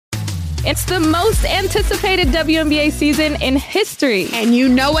It's the most anticipated WNBA season in history. And you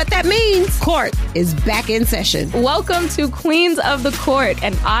know what that means. Court is back in session. Welcome to Queens of the Court,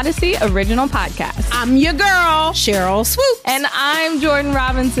 an Odyssey original podcast. I'm your girl, Cheryl Swoops. And I'm Jordan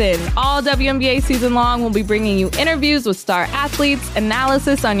Robinson. All WNBA season long, we'll be bringing you interviews with star athletes,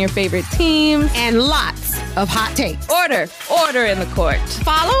 analysis on your favorite teams, and lots of hot takes. Order in the court.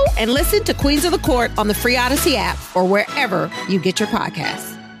 Follow and listen to Queens of the Court on the free Odyssey app or wherever you get your podcasts.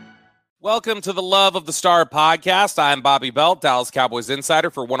 Welcome to the Love of the Star podcast. I'm Bobby Belt, Dallas Cowboys insider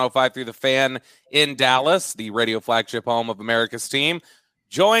for 105 through the Fan in Dallas, the radio flagship home of America's team.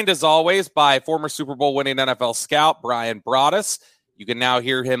 Joined, as always, by former Super Bowl winning NFL scout Brian Broaddus. You can now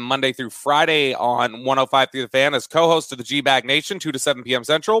hear him Monday through Friday on 105 through the Fan as co-host of the G-Bag Nation, 2 to 7 p.m.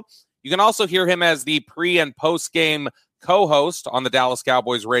 Central. You can also hear him as the pre- and post-game co-host on the Dallas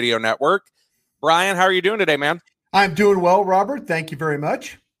Cowboys radio network. Brian, how are you doing today, man? I'm doing well, Robert. Thank you very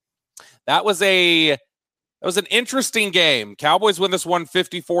much. That was an interesting game. Cowboys win this one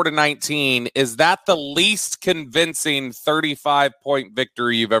 54-19. Is that the least convincing 35-point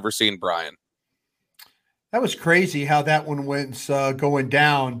victory you've ever seen, Brian? That was crazy how that one went going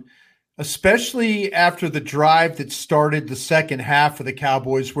down, especially after the drive that started the second half of the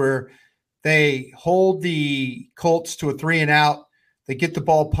Cowboys, where they hold the Colts to a 3-and-out. They get the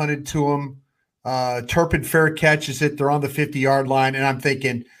ball punted to them. Turpin fair catches it. They're on the 50-yard line, and I'm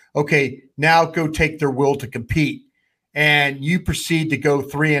thinking, okay, now go take their will to compete. And you proceed to go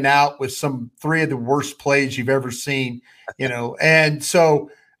 3-and-out with three of the worst plays you've ever seen, And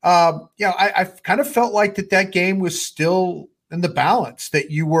so, I kind of felt like that game was still in the balance, that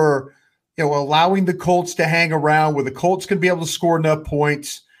you were, allowing the Colts to hang around, where the Colts could be able to score enough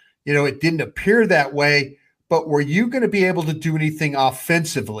points. It didn't appear that way, but were you going to be able to do anything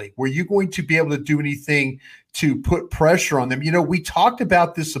offensively? Were you going to be able to do anything to put pressure on them? We talked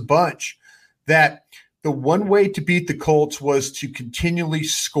about this a bunch, that the one way to beat the Colts was to continually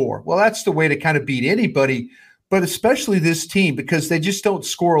score. Well, that's the way to kind of beat anybody, but especially this team, because they just don't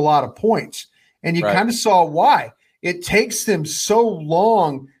score a lot of points. And you kind of saw why. It takes them so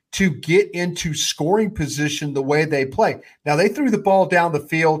long to get into scoring position the way they play. Now, they threw the ball down the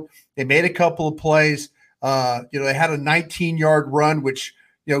field. They made a couple of plays. They had a 19-yard run, which,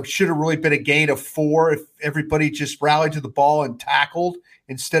 should have really been a gain of 4 if everybody just rallied to the ball and tackled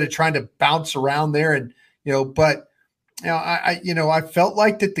instead of trying to bounce around there. And, I felt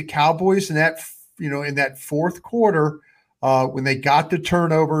like that the Cowboys in that fourth quarter, when they got the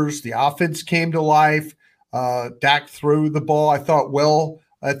turnovers, the offense came to life. Dak threw the ball, I thought, well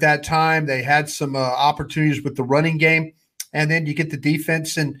at that time. They had some opportunities with the running game, and then you get the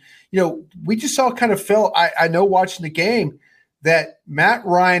defense. And, we just all kind of felt, I know watching the game, that Matt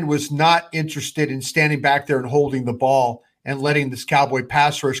Ryan was not interested in standing back there and holding the ball and letting this Cowboy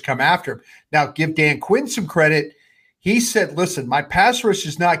pass rush come after him. Now, give Dan Quinn some credit. He said, listen, my pass rush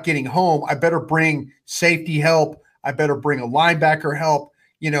is not getting home. I better bring safety help. I better bring a linebacker help.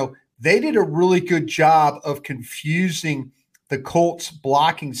 They did a really good job of confusing the Colts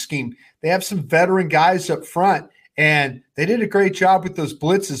blocking scheme. They have some veteran guys up front, and they did a great job with those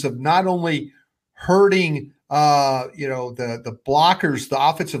blitzes of not only hurting the blockers, the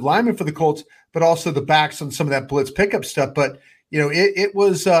offensive linemen for the Colts, but also the backs on some of that blitz pickup stuff. But, it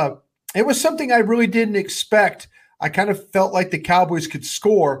was something I really didn't expect. I kind of felt like the Cowboys could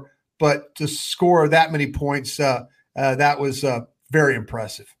score, but to score that many points, that was very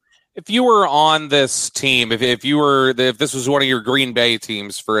impressive. If you were on this team, if this was one of your Green Bay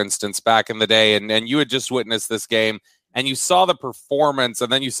teams, for instance, back in the day, and you had just witnessed this game and you saw the performance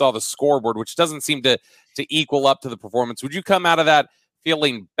and then you saw the scoreboard, which doesn't seem to equal up to the performance, would you come out of that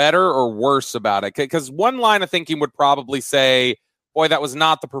feeling better or worse about it? Because one line of thinking would probably say, boy, that was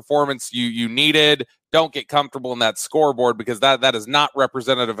not the performance you needed. Don't get comfortable in that scoreboard, because that is not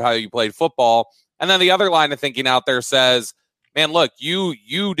representative of how you played football. And then the other line of thinking out there says, man, look, you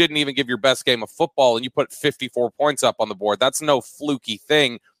didn't even give your best game of football and you put 54 points up on the board. That's no fluky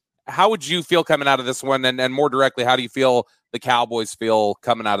thing. How would you feel coming out of this one? And more directly, how do you feel the Cowboys feel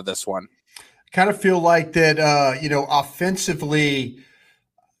coming out of this one? Kind of feel like that, offensively,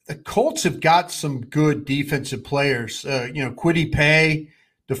 the Colts have got some good defensive players. Kwity Paye,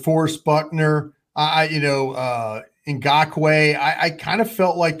 DeForest Buckner, Ngakoue. I kind of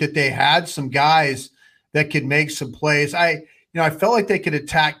felt like that they had some guys that could make some plays. I felt like they could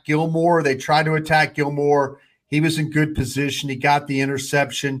attack Gilmore. They tried to attack Gilmore. He was in good position. He got the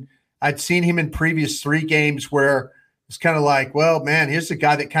interception. I'd seen him in previous 3 games where it's kind of like, well, man, here's a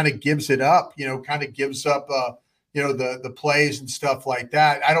guy that kind of gives it up, kind of gives up, the plays and stuff like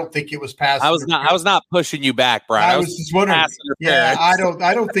that. I don't think it was pass. I was not pushing you back, Brian. I was just wondering. Yeah, I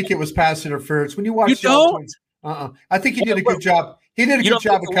don't think it was pass interference. When you watch I think he did a good job. He did a good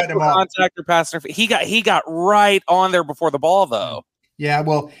job of cutting him off. Contact or pass interference. He got right on there before the ball, though. Yeah,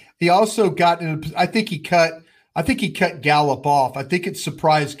 well, he also got in. I think he cut Gallup off. I think it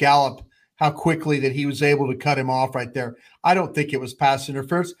surprised Gallup how quickly that he was able to cut him off right there. I don't think it was pass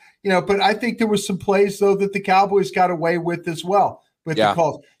interference, but I think there was some plays though that the Cowboys got away with as well with the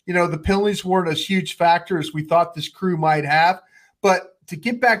calls. The penalties weren't as huge factor as we thought this crew might have. But to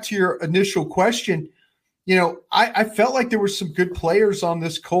get back to your initial question, I felt like there were some good players on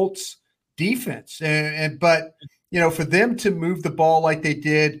this Colts defense, but for them to move the ball like they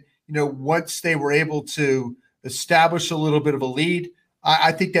did, once they were able to establish a little bit of a lead,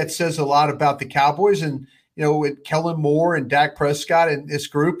 I think that says a lot about the Cowboys and, with Kellen Moore and Dak Prescott and this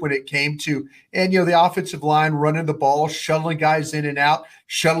group when it came to, and, the offensive line running the ball, shuttling guys in and out,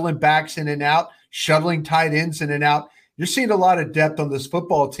 shuttling backs in and out, shuttling tight ends in and out. You're seeing a lot of depth on this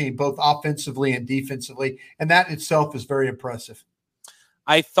football team, both offensively and defensively, and that in itself is very impressive.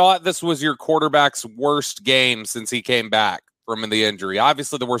 I thought this was your quarterback's worst game since he came back from the injury.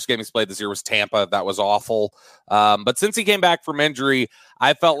 Obviously, the worst game he's played this year was Tampa. That was awful. But since he came back from injury,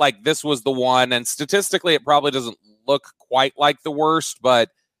 I felt like this was the one. And statistically, it probably doesn't look quite like the worst. But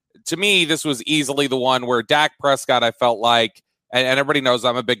to me, this was easily the one where Dak Prescott, I felt like, and everybody knows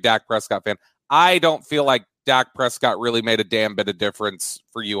I'm a big Dak Prescott fan. I don't feel like Dak Prescott really made a damn bit of difference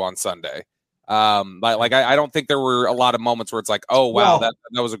for you on Sunday. I don't think there were a lot of moments where it's like, oh, wow, that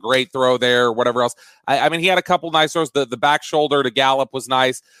was a great throw there, or whatever else. I mean, he had a couple nice throws. The back shoulder to Gallup was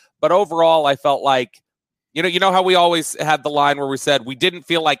nice. But overall, I felt like, you know how we always had the line where we said we didn't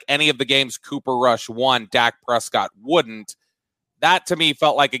feel like any of the games Cooper Rush won, Dak Prescott wouldn't. That, to me,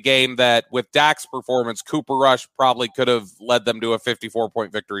 felt like a game that, with Dak's performance, Cooper Rush probably could have led them to a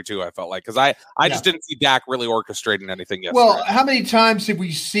 54-point victory, too, I felt like. Because I just didn't see Dak really orchestrating anything yesterday. Well, how many times have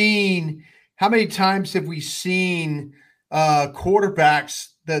we seen quarterbacks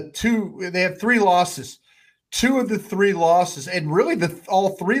they have 3 losses, 2 of the 3 losses, and really all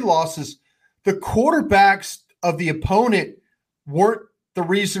 3 losses, the quarterbacks of the opponent weren't the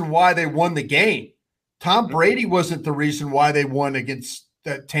reason why they won the game. Tom Brady wasn't the reason why they won against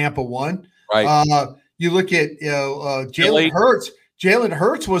Tampa won. Right. You look at Jalen Hurts. Jalen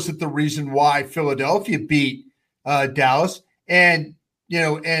Hurts wasn't the reason why Philadelphia beat Dallas. And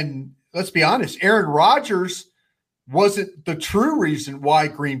let's be honest, Aaron Rodgers wasn't the true reason why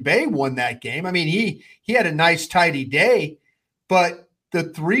Green Bay won that game. I mean, he had a nice, tidy day, but the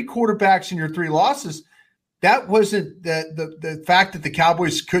 3 quarterbacks in your 3 losses, that wasn't the fact that the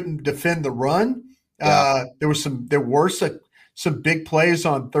Cowboys couldn't defend the run. Yeah. There were some big plays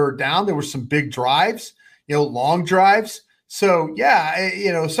on 3rd down. There were some big drives, long drives. So,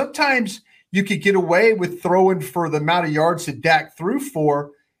 sometimes you could get away with throwing for the amount of yards that Dak threw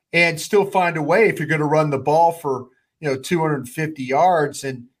for and still find a way if you're going to run the ball for, 250 yards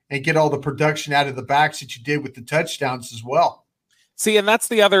and get all the production out of the backs that you did with the touchdowns as well. See, and that's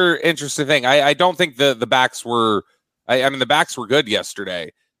the other interesting thing. I don't think the backs were – the backs were good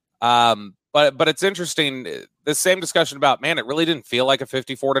yesterday. But it's interesting, the same discussion about, man, it really didn't feel like a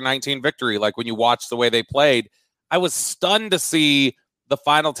 54-19 victory. Like when you watch the way they played, I was stunned to see the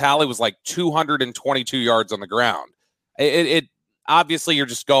final tally was like 222 yards on the ground. It obviously you're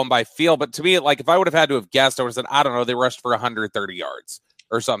just going by feel, but to me, like if I would have had to have guessed, I would have said, I don't know, they rushed for 130 yards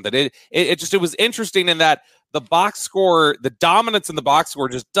or something. It was interesting in that the box score, the dominance in the box score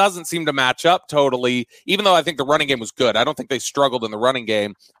just doesn't seem to match up totally, even though I think the running game was good. I don't think they struggled in the running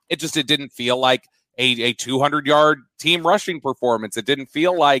game. It didn't feel like a 200-yard team rushing performance. It didn't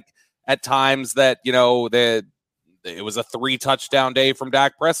feel like at times that, it was a 3-touchdown day from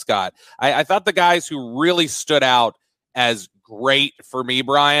Dak Prescott. I thought the guys who really stood out as great for me,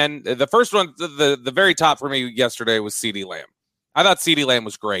 Brian, the first one, the very top for me yesterday was CeeDee Lamb. I thought CeeDee Lamb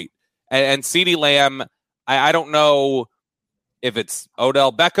was great. And CeeDee Lamb, I don't know if it's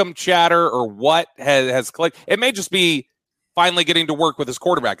Odell Beckham chatter or what has clicked. It may just be finally getting to work with his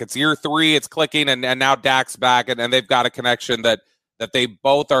quarterback. It's year 3, it's clicking, and now Dak's back, and they've got a connection that they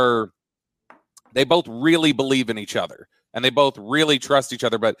both really believe in each other, and they both really trust each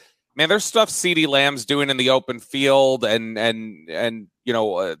other. But man, there's stuff CeeDee Lamb's doing in the open field, and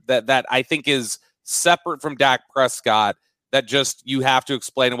that I think is separate from Dak Prescott. That just you have to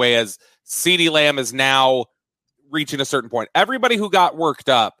explain away as CeeDee Lamb is now reaching a certain point. Everybody who got worked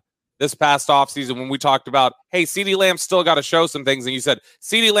up this past offseason when we talked about, hey, CeeDee Lamb still got to show some things, and you said,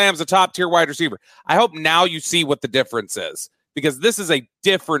 CeeDee Lamb's a top-tier wide receiver. I hope now you see what the difference is, because this is a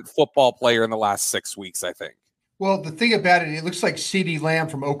different football player in the last 6 weeks, I think. Well, the thing about it, it looks like CeeDee Lamb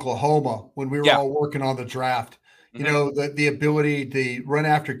from Oklahoma when we were Yeah. all working on the draft. You Mhm. know, the ability, the run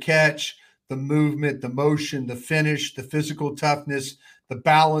after catch, the movement, the motion, the finish, the physical toughness, the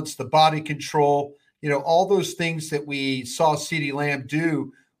balance, the body control, all those things that we saw CeeDee Lamb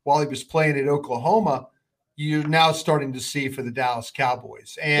do while he was playing at Oklahoma, you're now starting to see for the Dallas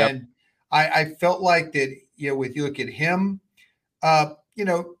Cowboys. Yep. And I felt like that, if you look at him,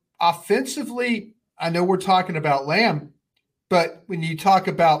 offensively, I know we're talking about Lamb, but when you talk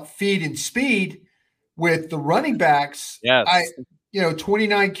about feed and speed with the running backs, Yes.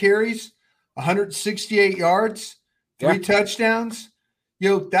 29 carries, 168 yards, three Yeah. touchdowns.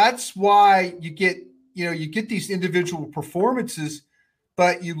 That's why you get these individual performances,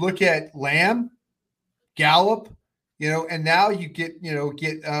 but you look at Lamb, Gallup, and now you get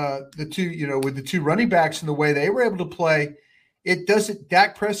the two, with the two running backs and the way they were able to play.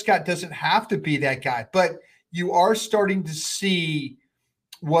 Dak Prescott doesn't have to be that guy, but you are starting to see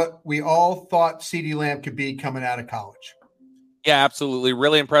what we all thought CeeDee Lamb could be coming out of college. Yeah, absolutely.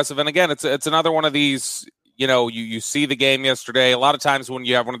 Really impressive. And again, it's another one of these, you see the game yesterday. A lot of times when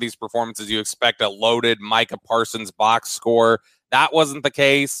you have one of these performances, you expect a loaded Micah Parsons box score. That wasn't the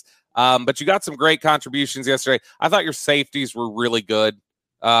case. But you got some great contributions yesterday. I thought your safeties were really good.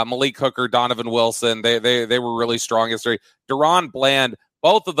 Malik Hooker, Donovan Wilson, they were really strong yesterday. Deron Bland,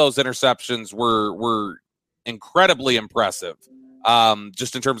 both of those interceptions were incredibly impressive.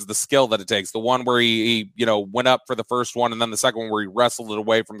 Just in terms of the skill that it takes. The one where he went up for the first one, and then the second one where he wrestled it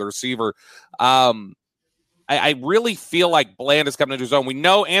away from the receiver. I really feel like Bland is coming into his own. We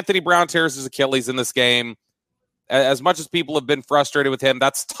know Anthony Brown tears his Achilles in this game. As much as people have been frustrated with him,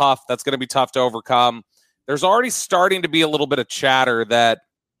 that's tough. That's going to be tough to overcome. There's already starting to be a little bit of chatter that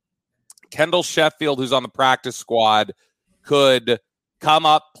Kendall Sheffield, who's on the practice squad, could come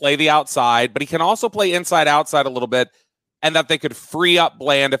up, play the outside, but he can also play inside-outside a little bit, and that they could free up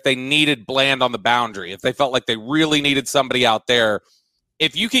Bland if they needed Bland on the boundary, if they felt like they really needed somebody out there.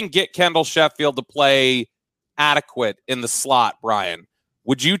 If you can get Kendall Sheffield to play adequate in the slot, Brian,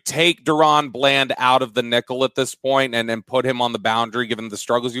 would you take Deron Bland out of the nickel at this point and put him on the boundary, given the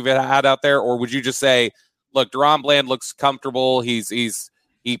struggles you've had out there? Or would you just say, look, Deron Bland looks comfortable.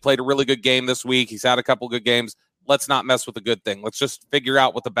 He played a really good game this week. He's had a couple good games. Let's not mess with the good thing. Let's just figure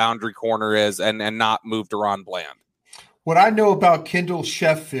out what the boundary corner is and not move Deron Bland. What I know about Kendall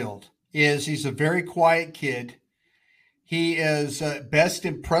Sheffield is he's a very quiet kid. He is best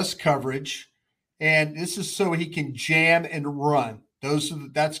in press coverage, and this is so he can jam and run.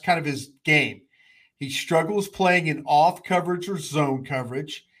 That's kind of his game. He struggles playing in off coverage or zone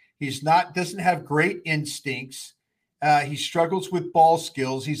coverage. Doesn't have great instincts. He struggles with ball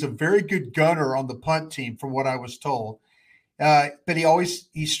skills. He's a very good gunner on the punt team, from what I was told. But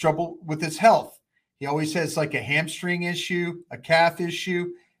he struggled with his health. He always has like a hamstring issue, a calf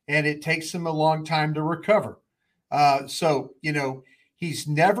issue, and it takes him a long time to recover. So he's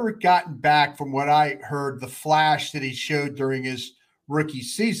never gotten back, from what I heard, the flash that he showed during his rookie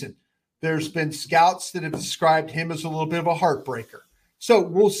season. There's been scouts that have described him as a little bit of a heartbreaker. So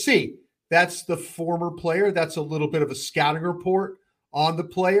we'll see. That's the former player. That's a little bit of a scouting report on the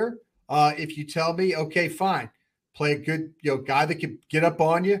player. If you tell me, okay, fine, play a good guy that can get up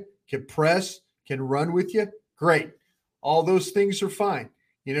on you, can press, can run with you, great. All those things are fine.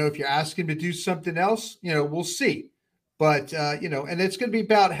 If you're asking him to do something else, we'll see. But, and it's going to be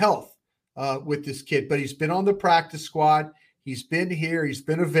about health with this kid. But he's been on the practice squad. He's been here. He's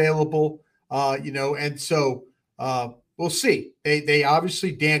been available, and so we'll see. They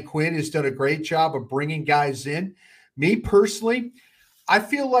obviously, Dan Quinn has done a great job of bringing guys in. Me personally, I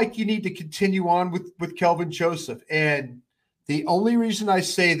feel like you need to continue on with Kelvin Joseph. And the only reason I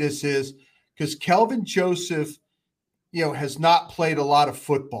say this is because Kelvin Joseph, has not played a lot of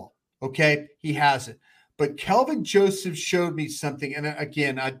football. Okay. He hasn't. But Kelvin Joseph showed me something. And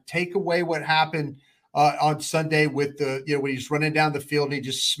again, I take away what happened on Sunday with when he's running down the field and he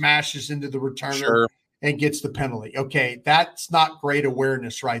just smashes into the returner and gets the penalty. Okay. That's not great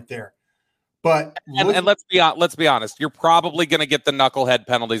awareness right there. But and let's be honest, you're probably going to get the knucklehead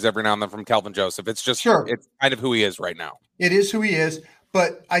penalties every now and then from Kelvin Joseph. It's just It's kind of who he is right now. It is who he is.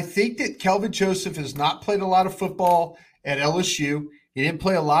 But I think that Kelvin Joseph has not played a lot of football at LSU. He didn't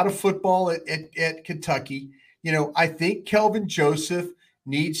play a lot of football at Kentucky. I think Kelvin Joseph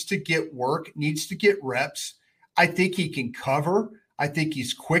needs to get work, needs to get reps. I think he can cover. I think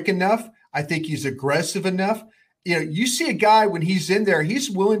he's quick enough. I think he's aggressive enough. You see a guy when he's in there, he's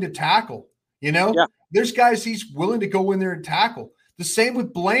willing to tackle. There's guys he's willing to go in there and tackle. The same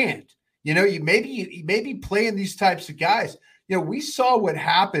with Bland. You maybe playing these types of guys. We saw what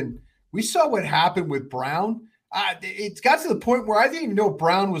happened. We saw what happened with Brown. It's got to the point where I didn't even know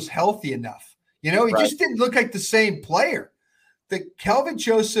Brown was healthy enough. He just didn't look like the same player. The Kelvin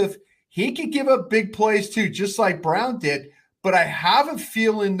Joseph, he could give up big plays too, just like Brown did. But I have a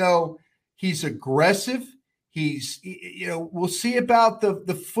feeling, though, he's aggressive. We'll see about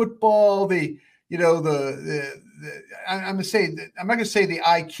the football, I'm not going to say the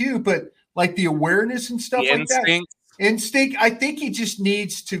IQ, but like the awareness and stuff like that. Instinct. I think he just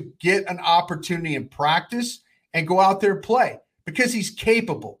needs to get an opportunity in practice and go out there and play because he's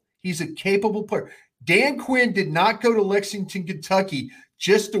capable. He's a capable player. Dan Quinn did not go to Lexington, Kentucky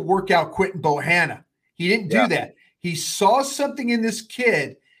just to work out Quentin Bohanna. He didn't do that. He saw something in this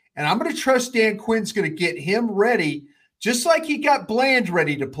kid, and I'm going to trust Dan Quinn's going to get him ready just like he got Bland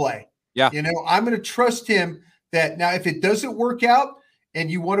ready to play. Yeah. I'm going to trust him that now if it doesn't work out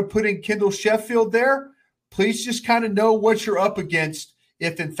and you want to put in Kendall Sheffield there, please just kind of know what you're up against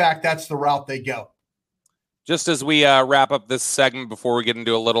if, in fact, that's the route they go. Just as we wrap up this segment before we get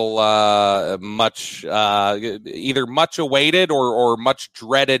into a little either much awaited or much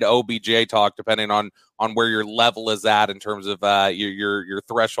dreaded OBJ talk, depending on where your level is at in terms of your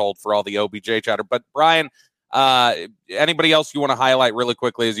threshold for all the OBJ chatter. But Brian, anybody else you want to highlight really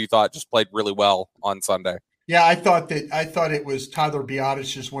quickly as you thought just played really well on Sunday? Yeah, I thought it was Tyler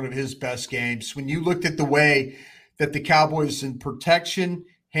Biotis, just one of his best games. When you looked at the way that the Cowboys in protection,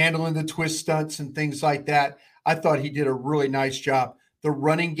 handling the twist stunts and things like that, I thought he did a really nice job. The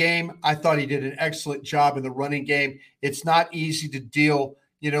running game, I thought he did an excellent job in the running game. It's not easy to deal,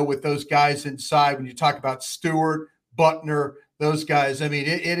 with those guys inside. When you talk about Stewart, Buckner, those guys, I mean,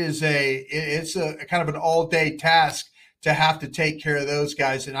 it's a kind of an all-day task to have to take care of those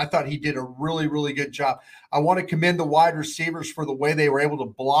guys. And I thought he did a really, really good job. I want to commend the wide receivers for the way they were able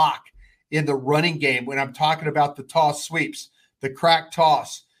to block in the running game. When I'm talking about the toss sweeps, the crack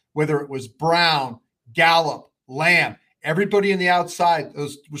toss, whether it was Brown, Gallup, Lamb, everybody in the outside,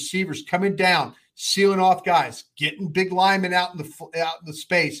 those receivers coming down, sealing off guys, getting big linemen out in the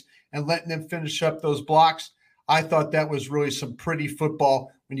space and letting them finish up those blocks. I thought that was really some pretty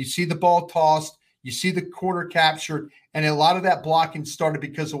football. When you see the ball tossed, you see the corner captured, and a lot of that blocking started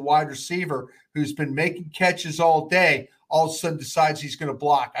because a wide receiver who's been making catches all day all of a sudden decides he's going to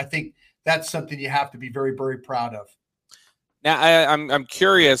block. I think that's something you have to be very, very proud of. Now, I'm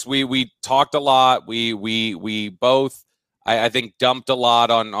curious. We talked a lot. We both, I think, dumped a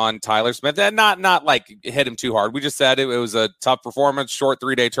lot on Tyler Smith, and not like hit him too hard. We just said it was a tough performance, short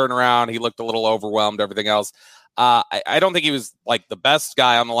 3-day turnaround. He looked a little overwhelmed. Everything else. I don't think he was like the best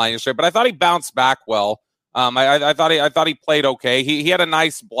guy on the line yesterday, but I thought he bounced back well. I thought he played okay. He had a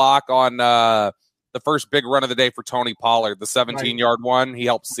nice block on the first big run of the day for Tony Pollard, the 17-yard one. He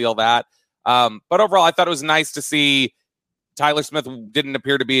helped seal that. But overall, I thought it was nice to see Tyler Smith didn't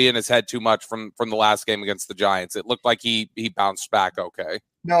appear to be in his head too much from the last game against the Giants. It looked like he bounced back okay.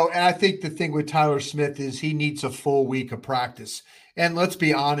 No, and I think the thing with Tyler Smith is he needs a full week of practice. And let's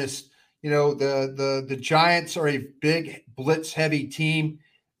be honest, the Giants are a big blitz-heavy team.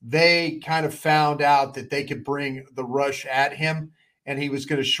 They kind of found out that they could bring the rush at him, and he was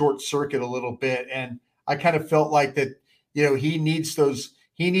going to short circuit a little bit. And I kind of felt like that, he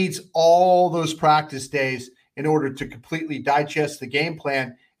needs all those practice days in order to completely digest the game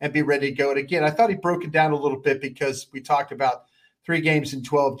plan and be ready to go. And again, I thought he broke it down a little bit because we talked about 3 games in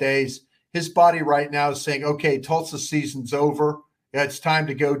 12 days. His body right now is saying, okay, Tulsa season's over. It's time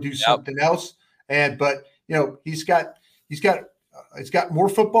to go do something else. But he's got more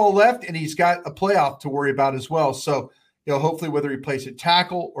football left, and he's got a playoff to worry about as well. So, hopefully whether he plays at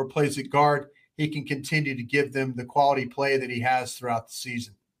tackle or plays at guard, he can continue to give them the quality play that he has throughout the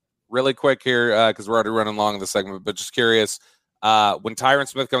season. Really quick here, because we're already running long in the segment, but just curious, when Tyron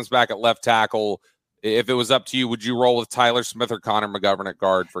Smith comes back at left tackle, if it was up to you, would you roll with Tyler Smith or Connor McGovern at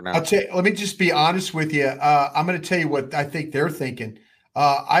guard for now? Let me just be honest with you. I'm going to tell you what I think they're thinking.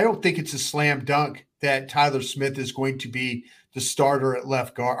 I don't think it's a slam dunk that Tyler Smith is going to be the starter at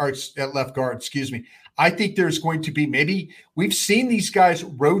left guard. Excuse me. I think there's going to be maybe we've seen these guys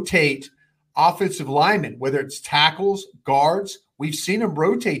rotate offensive linemen, whether it's tackles, guards. We've seen them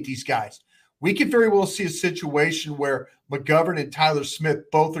rotate these guys. We could very well see a situation where McGovern and Tyler Smith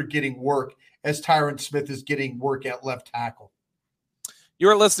both are getting work as Tyron Smith is getting work at left tackle. You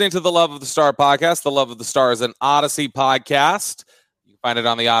are listening to the Love of the Star podcast. The Love of the Star is an Odyssey podcast. You can find it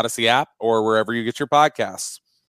on the Odyssey app or wherever you get your podcasts.